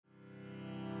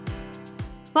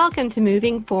Welcome to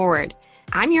Moving Forward.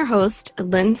 I'm your host,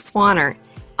 Lynn Swanner.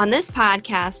 On this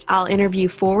podcast, I'll interview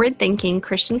forward-thinking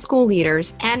Christian school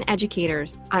leaders and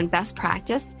educators on best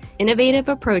practice, innovative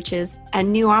approaches,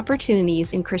 and new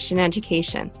opportunities in Christian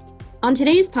education. On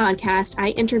today's podcast,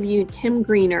 I interviewed Tim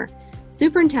Greener,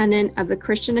 Superintendent of the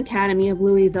Christian Academy of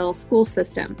Louisville School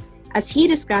System, as he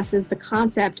discusses the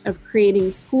concept of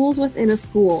creating schools within a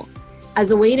school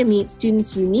as a way to meet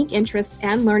students' unique interests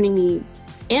and learning needs,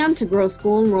 and to grow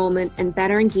school enrollment and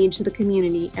better engage the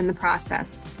community in the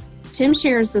process. Tim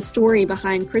shares the story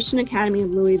behind Christian Academy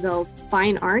of Louisville's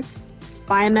Fine Arts,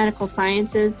 Biomedical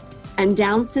Sciences, and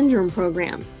Down Syndrome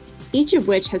programs, each of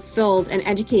which has filled an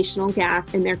educational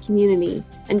gap in their community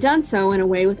and done so in a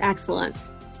way with excellence,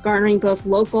 garnering both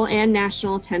local and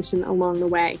national attention along the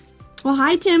way. Well,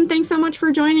 hi, Tim. Thanks so much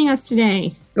for joining us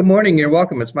today. Good morning. You're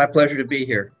welcome. It's my pleasure to be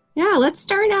here. Yeah, let's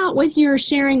start out with your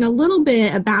sharing a little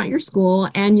bit about your school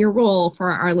and your role for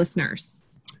our listeners.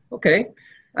 Okay.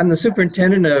 I'm the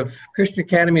superintendent of Christian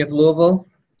Academy of Louisville.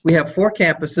 We have 4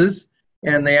 campuses,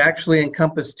 and they actually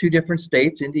encompass 2 different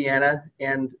states, Indiana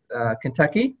and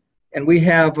Kentucky. And we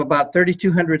have about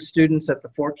 3,200 students at the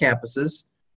 4 campuses.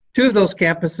 2 of those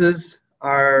campuses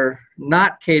are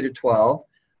not K-12.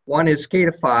 One is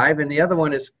K-5, and the other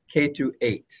one is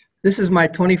K-8. This is my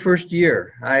 21st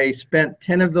year. I spent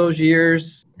 10 of those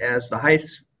years as the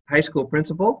high school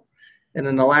principal, and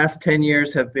then the last 10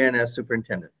 years have been as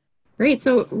superintendent. Great.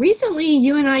 So recently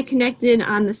you and I connected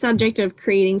on the subject of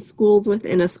creating schools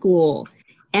within a school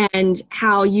and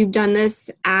how you've done this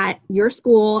at your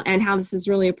school and how this is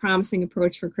really a promising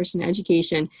approach for Christian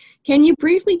education. Can you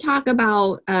briefly talk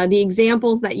about the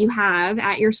examples that you have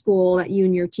at your school that you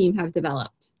and your team have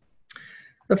developed?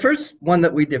 The first one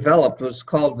that we developed was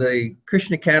called the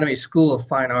Christian Academy School of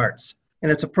Fine Arts.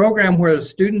 And it's a program where the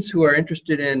students who are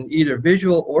interested in either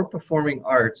visual or performing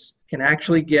arts can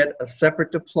actually get a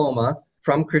separate diploma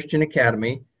from Christian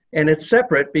Academy. And it's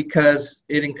separate because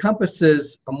it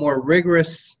encompasses a more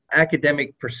rigorous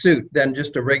academic pursuit than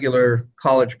just a regular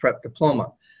college prep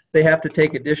diploma. They have to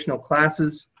take additional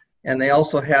classes, and they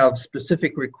also have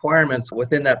specific requirements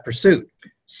within that pursuit.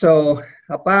 So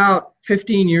about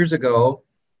 15 years ago,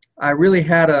 I really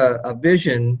had a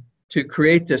vision to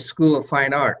create this School of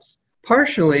Fine Arts,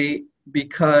 partially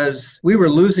because we were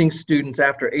losing students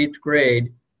after 8th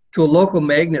grade to a local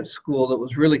magnet school that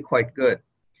was really quite good.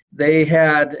 They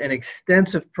had an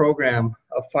extensive program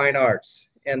of fine arts.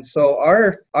 And so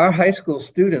our high school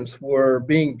students were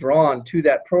being drawn to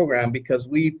that program because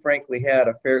we frankly had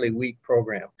a fairly weak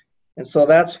program. And so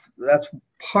that's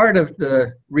part of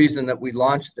the reason that we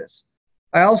launched this.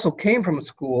 I also came from a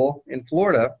school in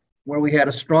Florida where we had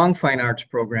a strong fine arts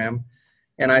program,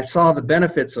 and I saw the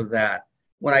benefits of that.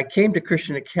 When I came to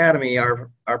Christian Academy, our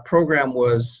program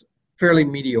was fairly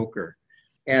mediocre,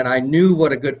 and I knew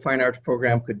what a good fine arts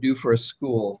program could do for a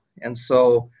school. And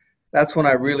so that's when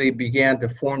I really began to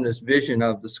form this vision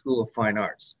of the School of Fine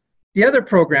Arts. The other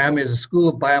program is a School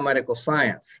of Biomedical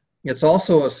Science. It's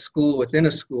also a school within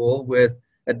a school with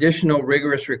additional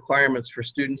rigorous requirements for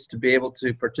students to be able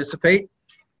to participate.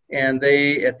 And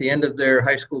they, at the end of their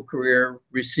high school career,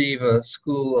 receive a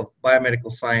School of Biomedical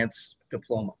Science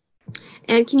diploma.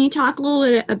 And can you talk a little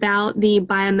bit about the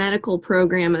biomedical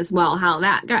program as well, how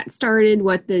that got started,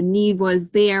 what the need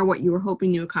was there, what you were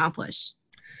hoping to accomplish?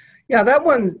 Yeah, that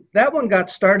one got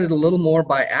started a little more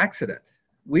by accident.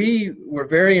 We were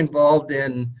very involved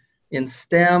in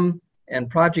STEM and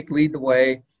Project Lead the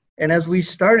Way. And as we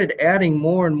started adding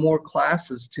more and more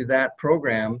classes to that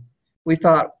program, we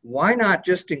thought, why not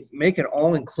just make it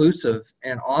all-inclusive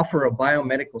and offer a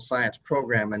biomedical science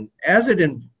program? And as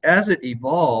it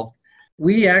evolved,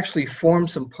 we actually formed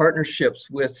some partnerships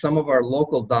with some of our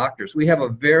local doctors. We have a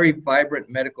very vibrant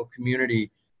medical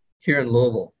community here in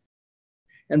Louisville.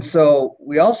 And so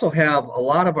we also have a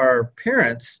lot of our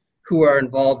parents who are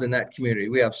involved in that community.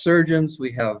 We have surgeons,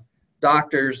 we have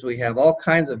doctors, we have all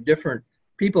kinds of different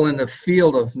people in the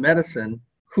field of medicine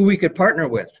who we could partner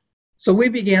with. So we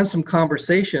began some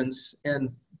conversations,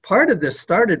 and part of this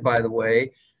started, by the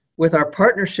way, with our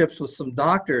partnerships with some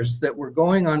doctors that were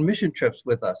going on mission trips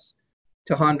with us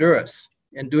to Honduras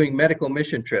and doing medical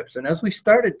mission trips. And as we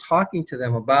started talking to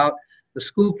them about the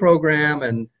school program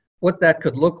and what that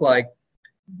could look like,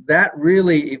 that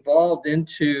really evolved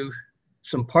into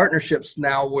some partnerships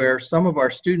now where some of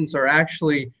our students are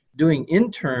actually doing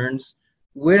interns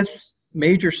with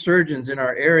major surgeons in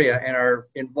our area and are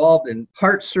involved in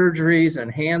heart surgeries and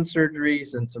hand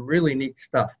surgeries and some really neat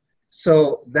stuff.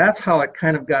 So that's how it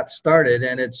kind of got started,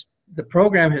 and the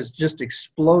program has just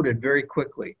exploded very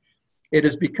quickly. It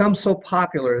has become so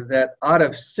popular that out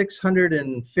of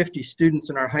 650 students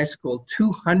in our high school,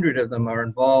 200 of them are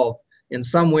involved in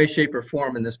some way, shape, or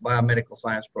form in this biomedical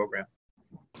science program.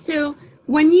 So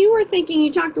when you were thinking,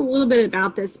 you talked a little bit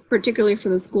about this, particularly for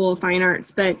the School of Fine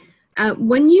Arts, but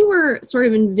when you were sort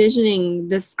of envisioning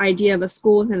this idea of a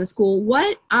school within a school,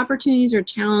 what opportunities or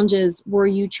challenges were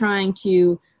you trying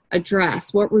to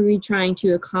address? What were you trying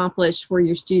to accomplish for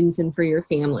your students and for your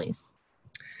families?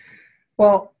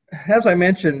 Well, as I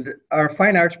mentioned, our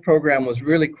fine arts program was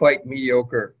really quite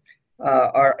mediocre.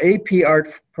 Our AP art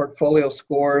portfolio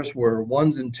scores were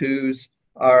 1s and 2s.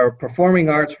 Our performing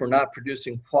arts were not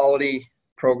producing quality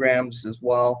programs as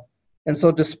well. And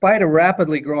so despite a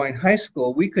rapidly growing high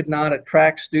school, we could not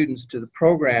attract students to the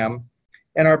program,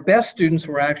 and our best students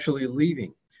were actually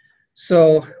leaving.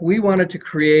 So we wanted to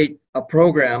create a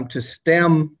program to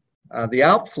stem the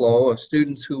outflow of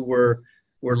students who were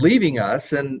leaving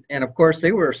us, and of course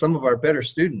they were some of our better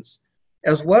students,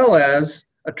 as well as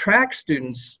attract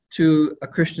students to a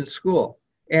Christian school.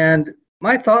 And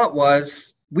my thought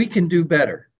was, we can do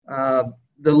better.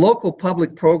 The local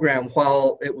public program,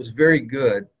 while it was very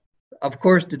good, of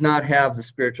course did not have the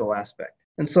spiritual aspect.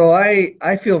 And so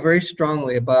I feel very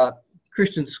strongly about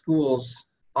Christian schools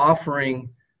offering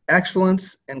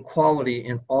excellence and quality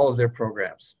in all of their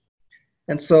programs.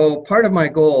 And so part of my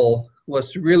goal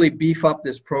was to really beef up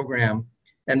this program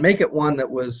and make it one that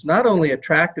was not only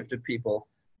attractive to people,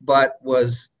 but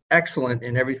was excellent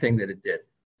in everything that it did.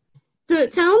 So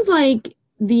it sounds like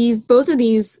both of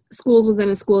these schools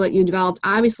within a school that you developed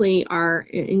obviously are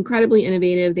incredibly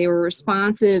innovative. They were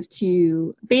responsive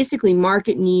to basically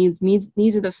market needs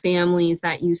of the families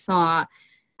that you saw.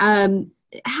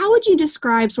 How would you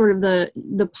describe sort of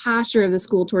the posture of the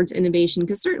school towards innovation?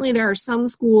 Because certainly there are some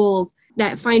schools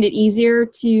that find it easier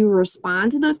to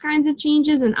respond to those kinds of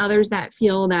changes, and others that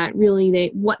feel that really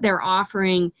what they're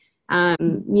offering,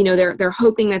 they're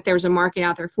hoping that there's a market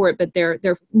out there for it, but they're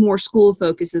more school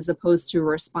focused as opposed to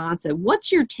responsive.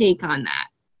 What's your take on that?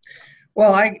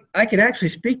 Well, I can actually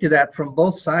speak to that from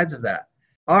both sides of that.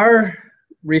 Our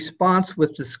response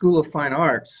with the School of Fine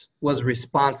Arts was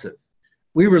responsive.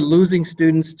 We were losing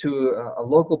students to a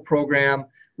local program.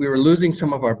 We were losing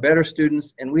some of our better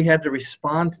students, and we had to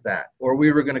respond to that, or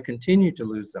we were going to continue to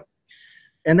lose them.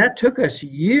 And that took us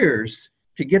years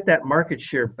to get that market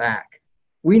share back.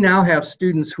 We now have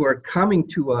students who are coming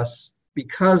to us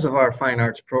because of our fine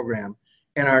arts program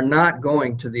and are not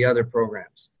going to the other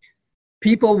programs.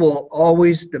 People will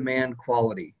always demand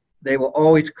quality. They will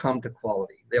always come to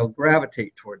quality. They'll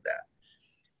gravitate toward that.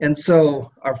 And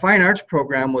so our fine arts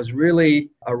program was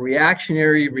really a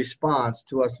reactionary response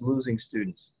to us losing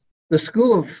students. The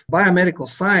School of Biomedical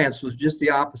Science was just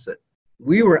the opposite.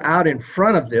 We were out in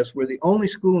front of this. We're the only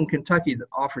school in Kentucky that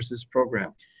offers this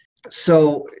program.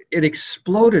 So it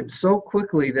exploded so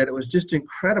quickly that it was just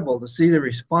incredible to see the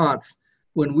response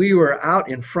when we were out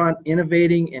in front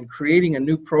innovating and creating a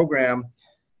new program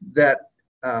that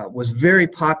was very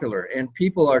popular, and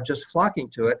people are just flocking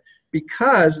to it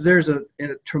because there's a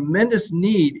tremendous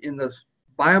need in the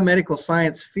biomedical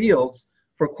science fields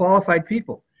for qualified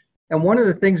people. And one of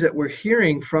the things that we're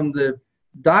hearing from the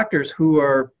doctors who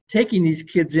are taking these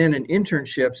kids in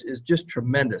internships is just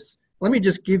tremendous. Let me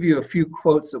just give you a few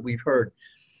quotes that we've heard.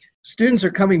 Students are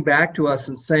coming back to us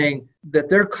and saying that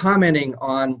they're commenting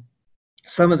on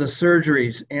some of the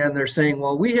surgeries, and they're saying,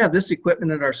 well, we have this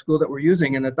equipment at our school that we're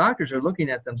using, and the doctors are looking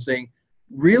at them saying,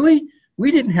 really?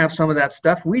 We didn't have some of that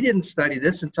stuff. We didn't study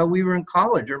this until we were in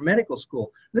college or medical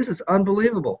school. This is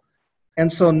unbelievable.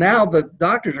 And so now the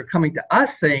doctors are coming to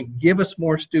us saying, give us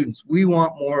more students. We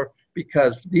want more,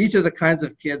 because these are the kinds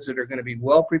of kids that are going to be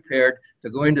well prepared to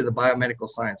go into the biomedical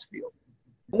science field.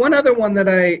 One other one that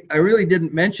I really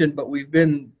didn't mention, but we've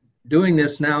been doing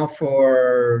this now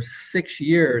for 6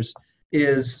 years,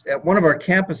 is at one of our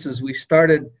campuses, we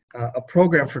started a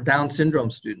program for Down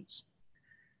syndrome students.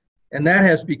 And that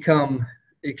has become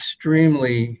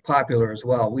extremely popular as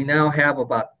well. We now have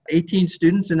about 18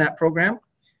 students in that program,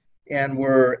 and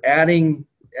we're adding,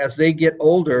 as they get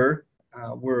older,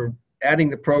 we're adding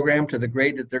the program to the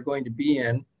grade that they're going to be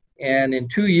in. And in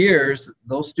 2 years,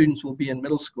 those students will be in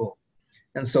middle school.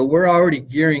 And so we're already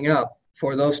gearing up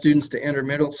for those students to enter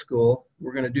middle school.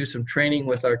 We're going to do some training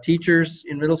with our teachers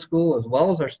in middle school as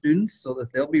well as our students so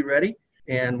that they'll be ready.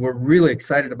 And we're really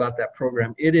excited about that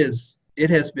program. It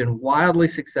has been wildly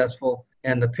successful,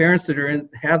 and the parents that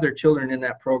have their children in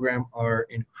that program are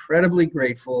incredibly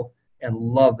grateful and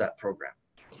love that program.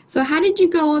 So how did you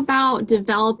go about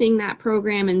developing that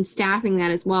program and staffing that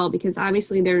as well? Because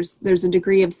obviously there's a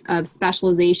degree of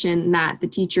specialization that the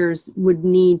teachers would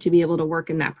need to be able to work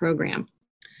in that program.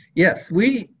 Yes,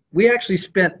 we we actually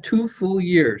spent 2 full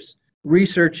years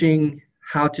researching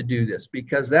how to do this,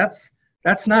 because that's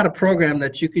not a program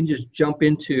that you can just jump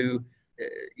into,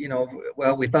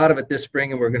 well, we thought of it this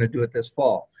spring and we're going to do it this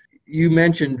fall. You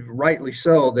mentioned rightly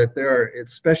so that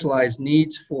it's specialized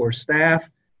needs for staff.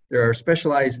 There are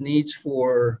specialized needs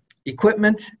for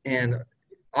equipment and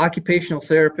occupational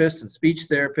therapists and speech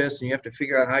therapists, and you have to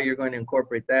figure out how you're going to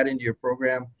incorporate that into your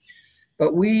program.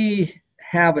 But we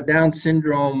have a Down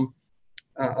syndrome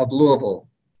of Louisville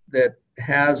that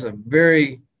has a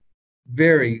very,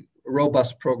 very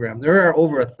robust program. There are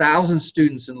over 1,000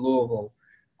 students in Louisville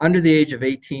under the age of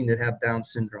 18 that have Down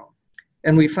syndrome.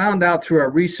 And we found out through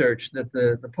our research that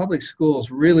the public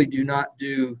schools really do not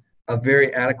do a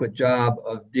very adequate job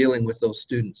of dealing with those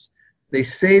students. They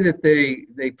say that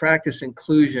they practice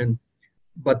inclusion,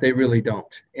 but they really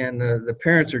don't. And the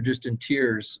parents are just in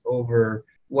tears over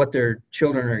what their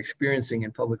children are experiencing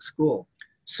in public school.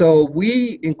 So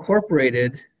we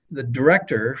incorporated the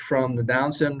director from the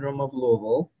Down syndrome of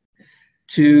Louisville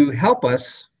to help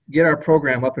us get our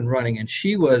program up and running. And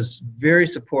she was very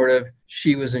supportive.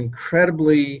 She was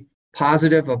incredibly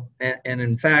positive and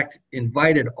in fact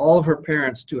invited all of her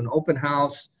parents to an open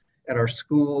house at our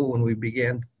school when we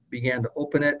began to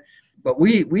open it. But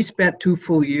we spent 2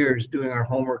 full years doing our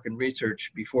homework and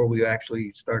research before we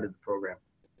actually started the program.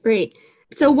 Great.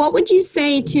 So what would you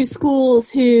say to schools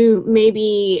who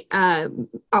maybe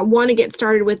want to get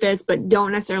started with this but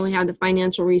don't necessarily have the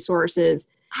financial resources?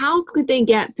 How could they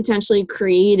get potentially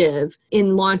creative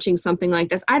in launching something like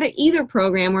this? Either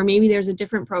program, or maybe there's a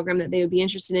different program that they would be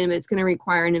interested in, but it's going to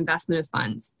require an investment of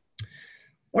funds.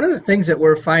 One of the things that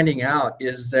we're finding out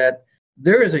is that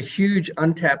there is a huge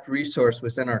untapped resource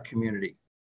within our community.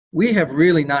 We have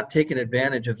really not taken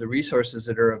advantage of the resources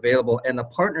that are available and the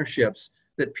partnerships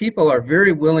that people are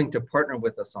very willing to partner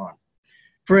with us on.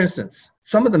 For instance,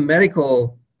 some of the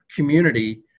medical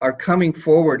community are coming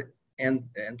forward, and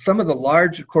some of the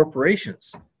large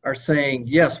corporations are saying,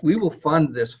 yes, we will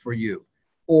fund this for you,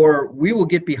 or we will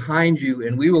get behind you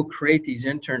and we will create these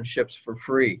internships for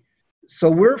free. So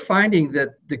we're finding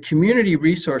that the community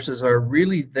resources are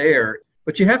really there,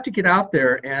 but you have to get out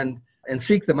there and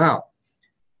seek them out.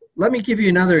 Let me give you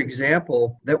another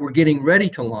example that we're getting ready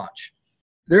to launch.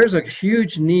 There's a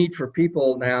huge need for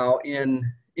people now in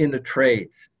the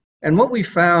trades. And what we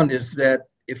found is that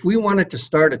if we wanted to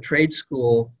start a trade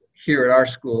school here at our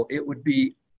school, it would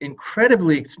be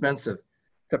incredibly expensive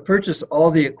to purchase all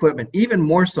the equipment, even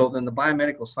more so than the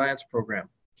biomedical science program,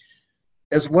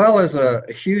 as well as a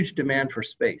huge demand for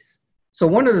space. So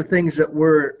one of the things that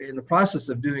we're in the process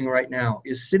of doing right now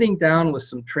is sitting down with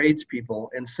some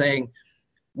tradespeople and saying,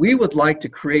 we would like to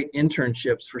create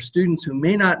internships for students who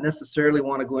may not necessarily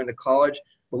want to go into college,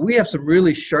 but we have some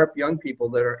really sharp young people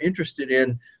that are interested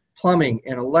in plumbing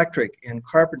and electric and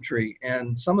carpentry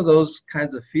and some of those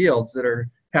kinds of fields that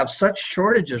have such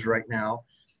shortages right now.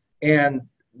 And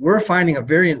we're finding a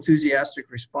very enthusiastic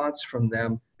response from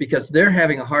them because they're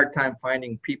having a hard time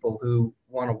finding people who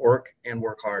want to work and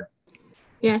work hard.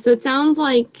 Yeah, so it sounds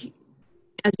like,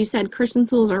 as you said, Christian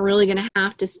schools are really going to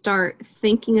have to start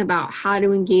thinking about how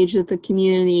to engage with the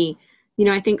community.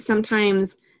 I think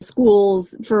sometimes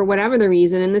schools, for whatever the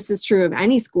reason, and this is true of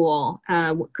any school,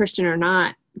 Christian or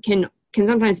not, can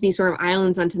sometimes be sort of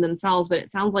islands unto themselves, but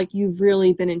it sounds like you've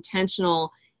really been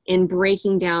intentional in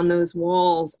breaking down those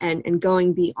walls and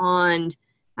going beyond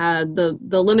the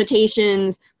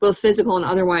limitations, both physical and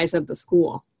otherwise, of the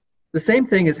school. The same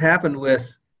thing has happened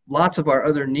with lots of our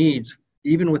other needs.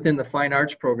 Even within the fine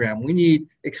arts program, we need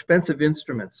expensive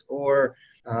instruments, or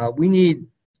we need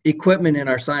equipment in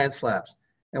our science labs.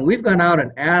 And we've gone out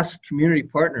and asked community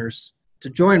partners to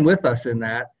join with us in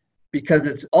that, because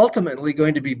it's ultimately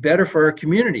going to be better for our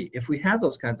community if we have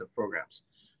those kinds of programs.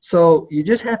 So you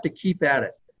just have to keep at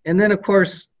it. And then, of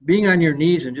course, being on your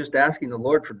knees and just asking the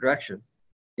Lord for direction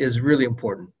is really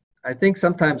important. I think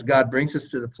sometimes God brings us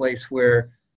to the place where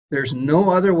there's no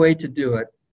other way to do it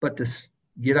but to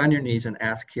get on your knees and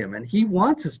ask Him. And He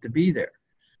wants us to be there.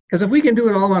 Because if we can do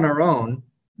it all on our own,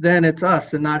 then it's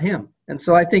us and not Him. And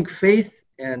so I think faith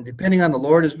and depending on the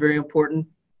Lord is very important,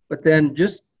 but then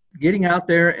just getting out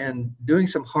there and doing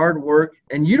some hard work.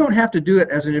 And you don't have to do it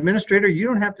as an administrator. You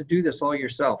don't have to do this all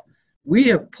yourself. We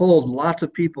have pulled lots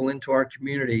of people into our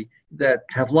community that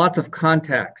have lots of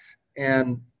contacts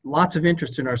and lots of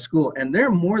interest in our school. And they're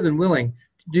more than willing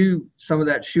to do some of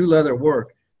that shoe leather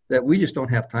work that we just don't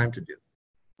have time to do.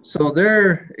 So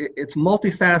it's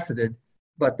multifaceted,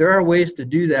 but there are ways to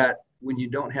do that when you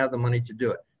don't have the money to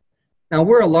do it. Now,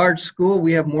 we're a large school.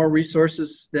 We have more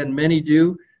resources than many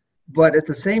do. But at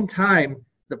the same time,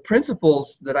 the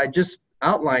principles that I just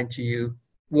outlined to you,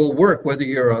 will work, whether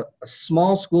you're a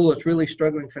small school that's really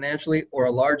struggling financially or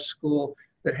a large school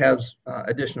that has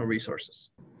additional resources.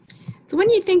 So when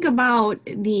you think about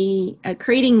the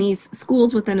creating these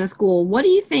schools within a school, what do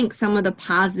you think some of the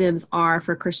positives are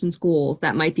for Christian schools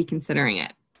that might be considering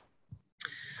it?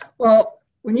 Well,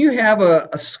 when you have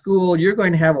a school, you're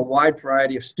going to have a wide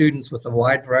variety of students with a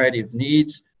wide variety of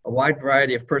needs, a wide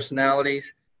variety of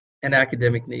personalities, and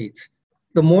academic needs.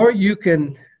 The more you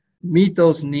can meet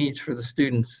those needs for the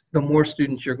students, the more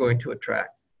students you're going to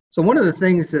attract. So one of the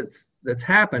things that's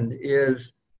happened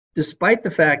is, despite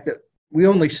the fact that we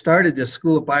only started this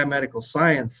School of Biomedical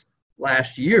Science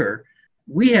last year,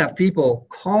 we have people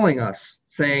calling us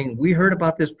saying, we heard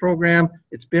about this program,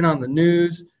 it's been on the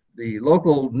news, the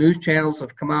local news channels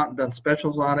have come out and done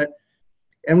specials on it,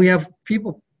 and we have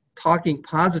people talking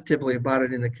positively about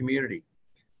it in the community.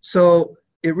 So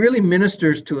it really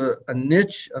ministers to a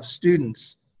niche of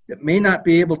students that may not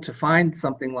be able to find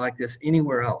something like this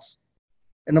anywhere else.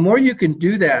 And the more you can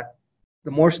do that,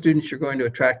 the more students you're going to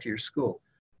attract to your school.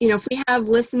 You know, if we have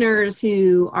listeners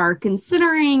who are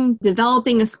considering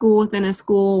developing a school within a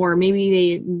school, or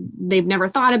maybe they've never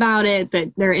thought about it,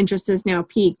 but their interest is now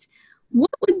piqued, what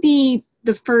would be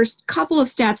the first couple of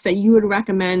steps that you would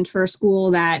recommend for a school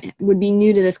that would be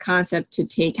new to this concept to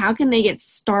take? How can they get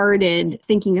started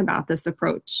thinking about this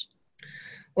approach?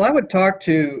 Well, I would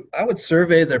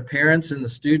survey their parents and the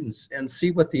students and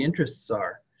see what the interests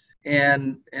are,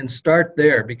 and start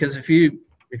there. Because if you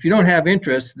don't have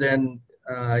interest, then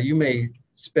you may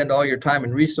spend all your time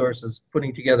and resources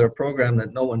putting together a program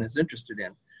that no one is interested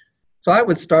in. So I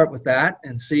would start with that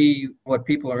and see what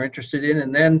people are interested in.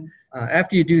 And then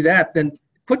after you do that, then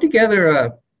put together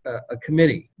a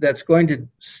committee that's going to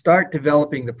start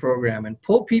developing the program and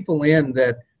pull people in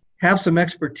that have some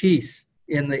expertise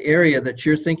in the area that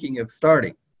you're thinking of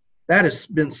starting. That has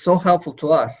been so helpful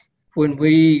to us. When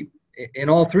in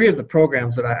all three of the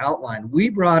programs that I outlined, we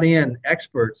brought in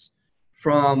experts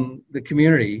from the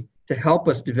community to help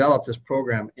us develop this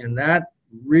program. And that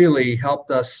really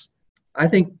helped us. I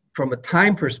think from a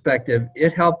time perspective,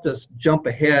 it helped us jump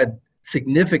ahead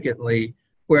significantly.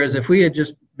 Whereas if we had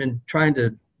just been trying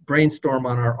to brainstorm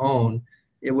on our own,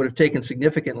 it would have taken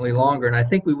significantly longer. And I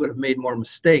think we would have made more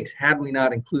mistakes had we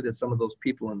not included some of those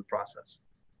people in the process.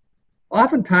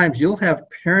 Oftentimes, you'll have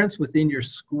parents within your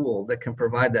school that can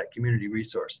provide that community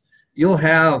resource. You'll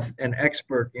have an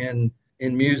expert in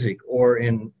music or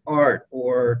in art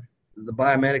or the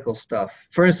biomedical stuff.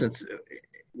 For instance,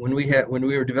 when we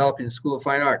were developing the School of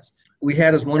Fine Arts, we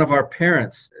had as one of our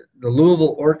parents, the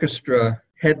Louisville Orchestra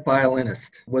head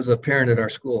violinist was a parent at our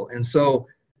school. And so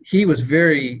he was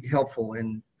very helpful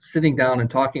in sitting down and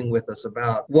talking with us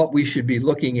about what we should be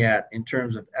looking at in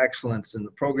terms of excellence in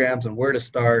the programs and where to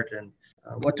start and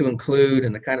what to include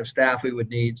and the kind of staff we would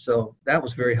need. So that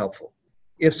was very helpful.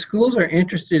 If schools are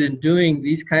interested in doing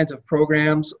these kinds of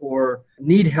programs or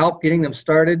need help getting them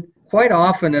started, quite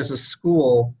often as a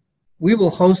school, we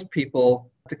will host people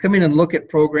to come in and look at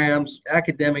programs,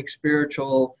 academic,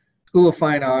 spiritual, School of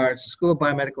Fine Arts, School of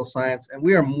Biomedical Science, and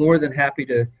we are more than happy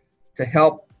to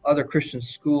help other Christian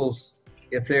schools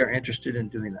if they are interested in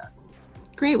doing that.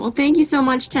 Great. Well, thank you so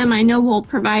much, Tim. I know we'll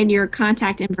provide your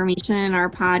contact information in our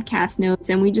podcast notes,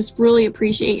 and we just really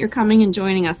appreciate your coming and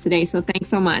joining us today. So thanks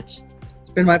so much.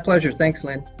 It's been my pleasure. Thanks,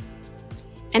 Lynn.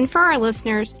 And for our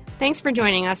listeners, thanks for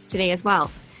joining us today as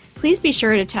well. Please be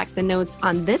sure to check the notes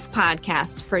on this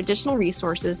podcast for additional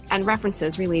resources and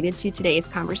references related to today's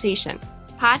conversation.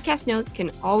 Podcast notes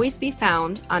can always be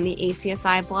found on the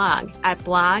ACSI blog at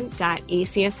blog.acsi.org.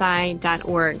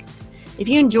 If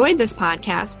you enjoyed this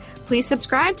podcast, please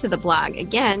subscribe to the blog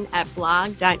again at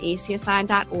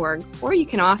blog.acsi.org, or you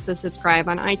can also subscribe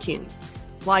on iTunes.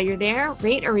 While you're there,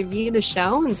 rate or review the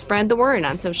show and spread the word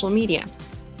on social media.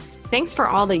 Thanks for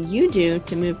all that you do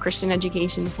to move Christian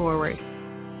education forward.